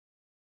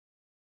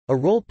A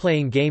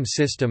role-playing game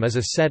system is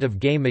a set of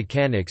game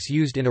mechanics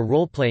used in a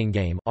role-playing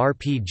game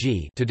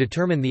 (RPG) to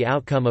determine the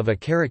outcome of a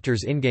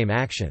character's in-game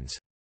actions.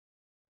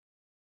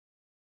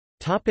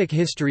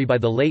 History. By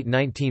the late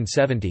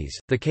 1970s,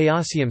 the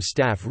Chaosium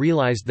staff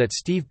realized that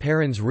Steve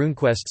Perrin's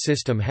RuneQuest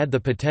system had the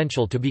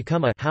potential to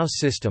become a house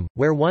system,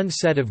 where one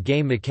set of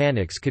game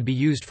mechanics could be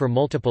used for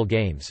multiple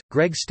games.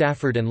 Greg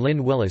Stafford and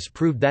Lynn Willis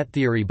proved that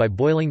theory by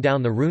boiling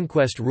down the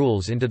RuneQuest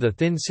rules into the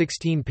thin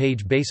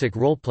 16-page Basic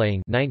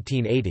Roleplaying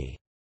 1980.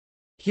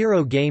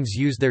 Hero games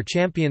used their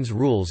Champions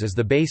rules as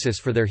the basis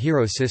for their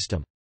hero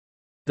system.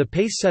 The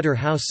Pacesetter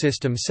house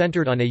system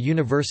centered on a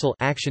universal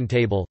action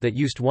table that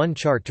used one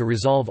chart to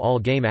resolve all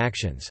game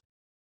actions.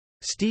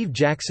 Steve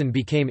Jackson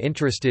became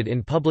interested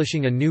in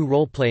publishing a new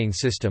role-playing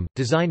system,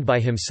 designed by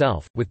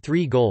himself, with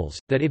 3 goals: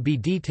 that it be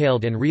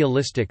detailed and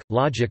realistic,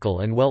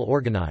 logical and well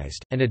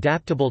organized, and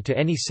adaptable to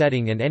any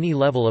setting and any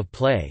level of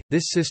play.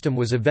 This system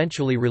was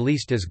eventually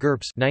released as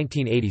GURPS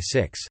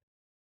 1986.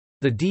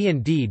 The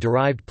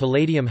D&D-derived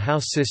Palladium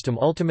house system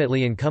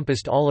ultimately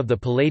encompassed all of the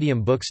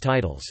Palladium books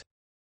titles.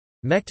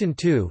 Mechton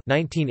 2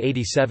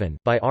 1987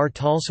 by R.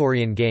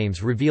 Talsorian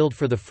Games revealed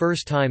for the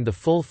first time the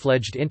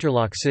full-fledged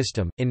interlock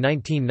system. In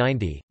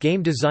 1990,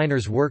 Game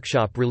Designers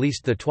Workshop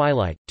released the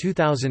Twilight,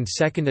 2000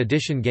 second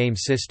edition game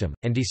system,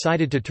 and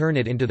decided to turn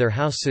it into their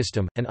house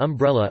system, an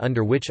umbrella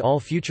under which all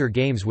future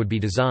games would be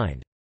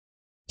designed.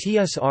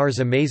 TSR's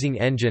Amazing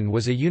Engine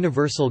was a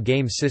universal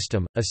game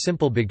system, a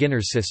simple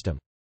beginner's system.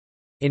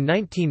 In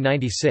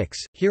 1996,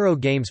 Hero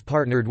Games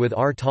partnered with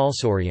R.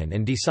 Talsorian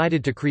and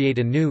decided to create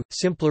a new,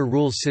 simpler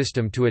rules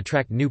system to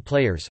attract new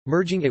players,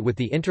 merging it with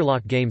the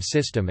Interlock game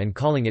system and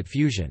calling it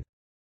Fusion.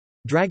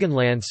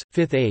 Dragonlance: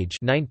 Fifth Age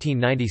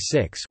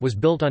 1996 was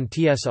built on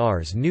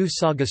TSR's new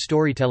Saga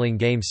storytelling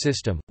game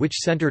system, which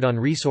centered on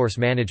resource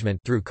management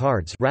through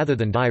cards rather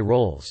than die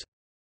rolls.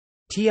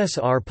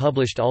 TSR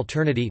published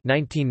Alternity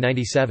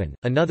 1997,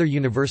 another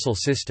universal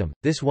system,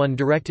 this one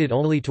directed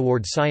only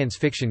toward science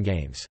fiction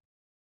games.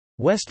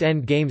 West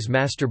End Games'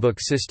 Masterbook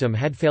system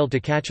had failed to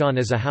catch on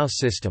as a house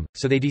system,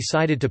 so they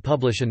decided to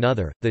publish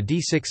another, the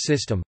D6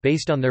 system,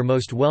 based on their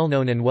most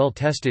well-known and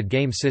well-tested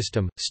game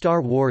system,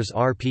 Star Wars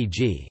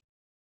RPG.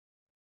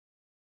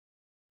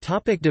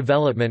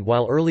 Development.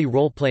 While early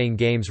role-playing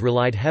games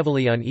relied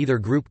heavily on either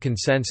group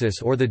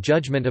consensus or the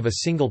judgment of a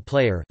single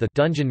player, the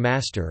Dungeon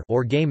Master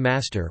or Game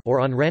Master,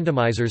 or on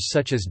randomizers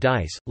such as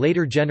dice,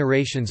 later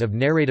generations of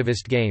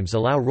narrativist games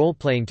allow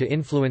role-playing to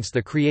influence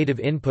the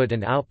creative input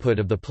and output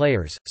of the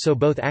players, so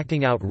both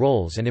acting out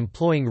roles and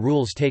employing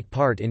rules take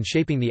part in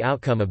shaping the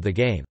outcome of the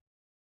game.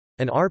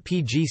 An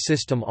RPG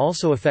system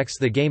also affects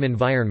the game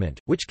environment,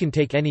 which can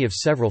take any of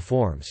several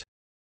forms.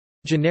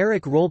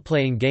 Generic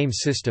role-playing game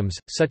systems,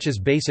 such as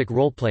Basic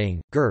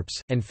Roleplaying,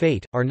 GURPS, and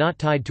Fate, are not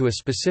tied to a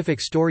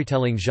specific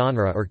storytelling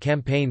genre or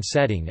campaign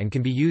setting and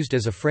can be used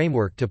as a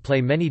framework to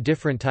play many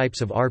different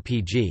types of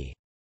RPG.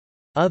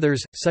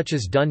 Others, such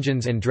as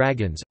Dungeons &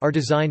 Dragons, are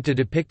designed to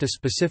depict a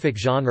specific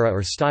genre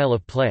or style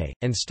of play,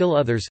 and still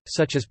others,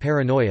 such as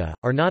Paranoia,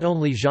 are not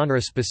only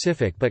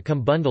genre-specific but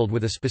come bundled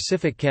with a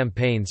specific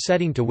campaign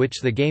setting to which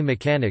the game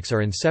mechanics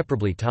are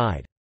inseparably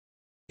tied.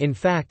 In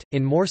fact,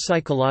 in more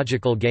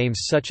psychological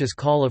games such as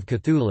Call of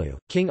Cthulhu,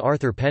 King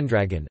Arthur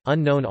Pendragon,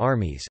 Unknown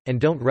Armies, and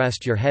Don't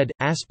Rest Your Head,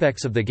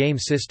 aspects of the game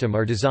system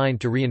are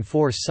designed to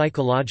reinforce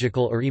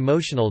psychological or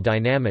emotional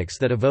dynamics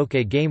that evoke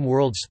a game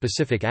world's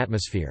specific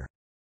atmosphere.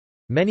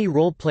 Many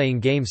role-playing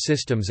game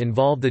systems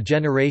involve the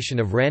generation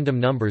of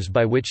random numbers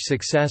by which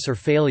success or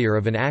failure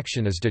of an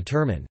action is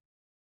determined.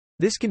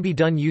 This can be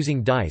done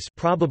using dice,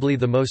 probably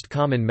the most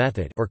common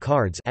method, or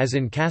cards as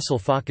in Castle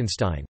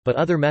Falkenstein, but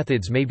other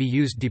methods may be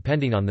used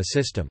depending on the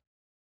system.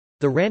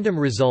 The random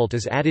result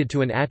is added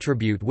to an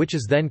attribute which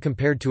is then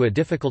compared to a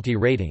difficulty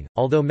rating,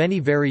 although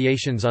many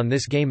variations on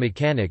this game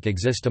mechanic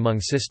exist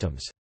among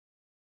systems.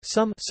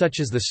 Some, such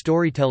as the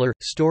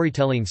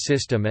storytelling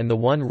system and the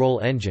one-roll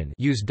engine,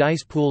 use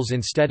dice pools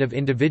instead of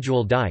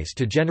individual dice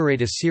to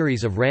generate a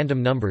series of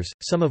random numbers,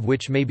 some of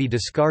which may be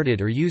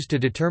discarded or used to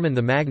determine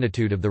the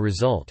magnitude of the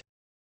result.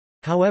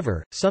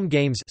 However, some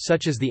games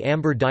such as the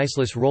Amber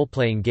Diceless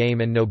role-playing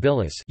game and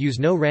Nobilis use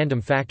no random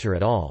factor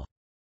at all.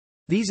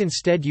 These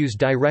instead use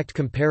direct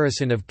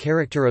comparison of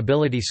character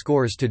ability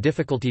scores to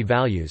difficulty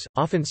values,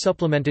 often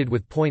supplemented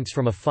with points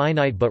from a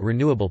finite but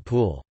renewable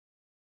pool.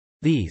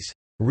 These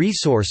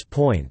resource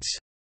points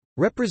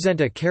represent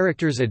a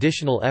character's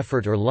additional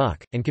effort or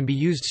luck, and can be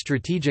used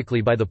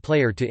strategically by the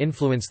player to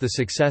influence the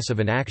success of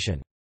an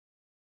action.